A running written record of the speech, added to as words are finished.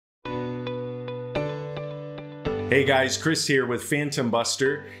Hey guys, Chris here with Phantom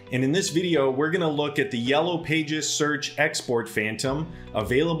Buster, and in this video we're going to look at the Yellow Pages Search Export Phantom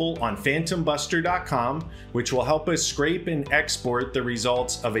available on phantombuster.com, which will help us scrape and export the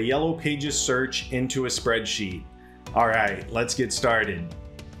results of a Yellow Pages search into a spreadsheet. Alright, let's get started.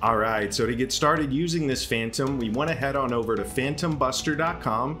 Alright, so to get started using this Phantom, we want to head on over to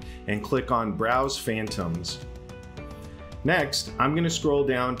phantombuster.com and click on Browse Phantoms. Next, I'm going to scroll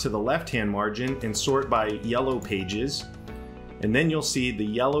down to the left-hand margin and sort by Yellow Pages, and then you'll see the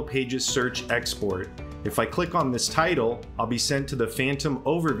Yellow Pages Search Export. If I click on this title, I'll be sent to the Phantom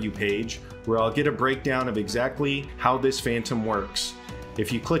Overview page where I'll get a breakdown of exactly how this Phantom works.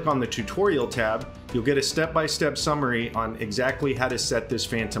 If you click on the Tutorial tab, you'll get a step-by-step summary on exactly how to set this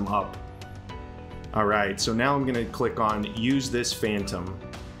Phantom up. Alright, so now I'm going to click on Use this Phantom.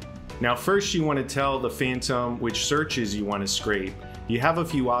 Now first you want to tell the Phantom which searches you want to scrape. You have a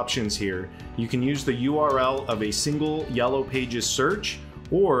few options here. You can use the URL of a single Yellow Pages search,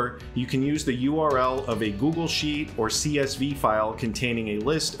 or you can use the URL of a Google Sheet or CSV file containing a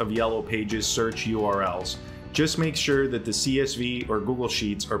list of Yellow Pages search URLs. Just make sure that the CSV or Google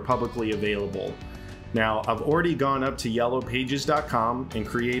Sheets are publicly available. Now, I've already gone up to yellowpages.com and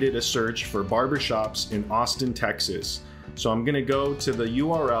created a search for barbershops in Austin, Texas. So I'm going to go to the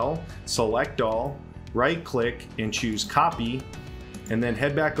URL, select all, right click and choose copy, and then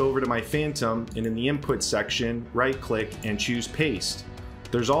head back over to my Phantom, and in the input section, right click and choose paste.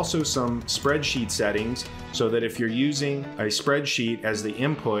 There's also some spreadsheet settings so that if you're using a spreadsheet as the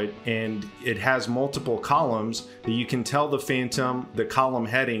input and it has multiple columns, that you can tell the Phantom the column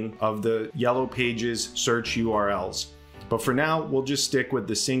heading of the Yellow Pages search URLs. But for now, we'll just stick with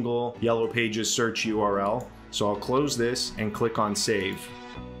the single Yellow Pages search URL. So I'll close this and click on Save.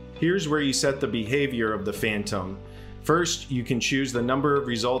 Here's where you set the behavior of the Phantom. First, you can choose the number of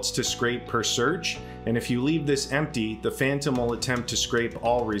results to scrape per search, and if you leave this empty, the Phantom will attempt to scrape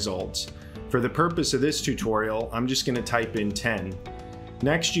all results. For the purpose of this tutorial, I'm just going to type in 10.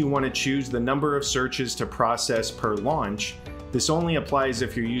 Next, you want to choose the number of searches to process per launch. This only applies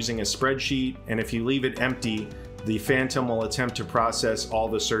if you're using a spreadsheet, and if you leave it empty, the Phantom will attempt to process all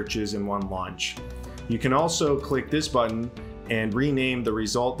the searches in one launch. You can also click this button and rename the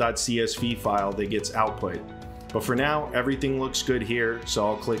result.csv file that gets output. But for now, everything looks good here, so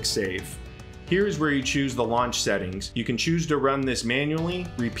I'll click Save. Here's where you choose the launch settings. You can choose to run this manually,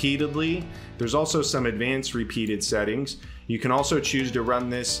 repeatedly. There's also some advanced repeated settings. You can also choose to run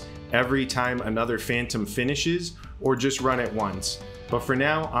this every time another Phantom finishes, or just run it once. But for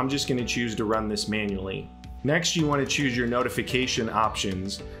now, I'm just going to choose to run this manually. Next, you want to choose your notification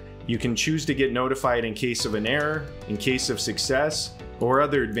options. You can choose to get notified in case of an error, in case of success, or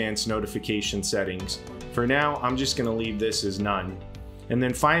other advanced notification settings. For now, I'm just going to leave this as none. And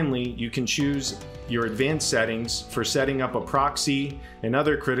then finally, you can choose your advanced settings for setting up a proxy and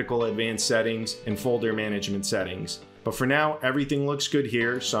other critical advanced settings and folder management settings. But for now, everything looks good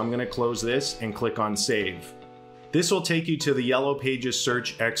here, so I'm going to close this and click on Save. This will take you to the Yellow Pages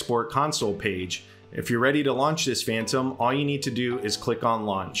Search Export Console page. If you're ready to launch this Phantom, all you need to do is click on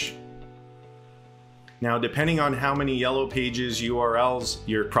Launch. Now, depending on how many Yellow Pages URLs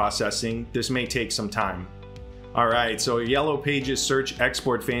you're processing, this may take some time. Alright, so Yellow Pages Search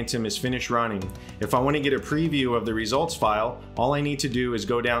Export Phantom is finished running. If I want to get a preview of the results file, all I need to do is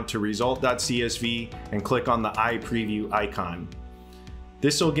go down to result.csv and click on the iPreview icon.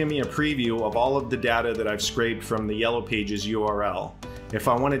 This will give me a preview of all of the data that I've scraped from the Yellow Pages URL. If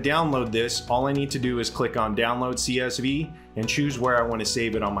I want to download this, all I need to do is click on Download CSV and choose where I want to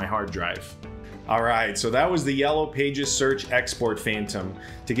save it on my hard drive. Alright, so that was the Yellow Pages Search Export Phantom.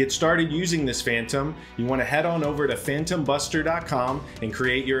 To get started using this Phantom, you want to head on over to phantombuster.com and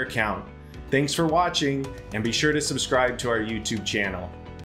create your account. Thanks for watching, and be sure to subscribe to our YouTube channel.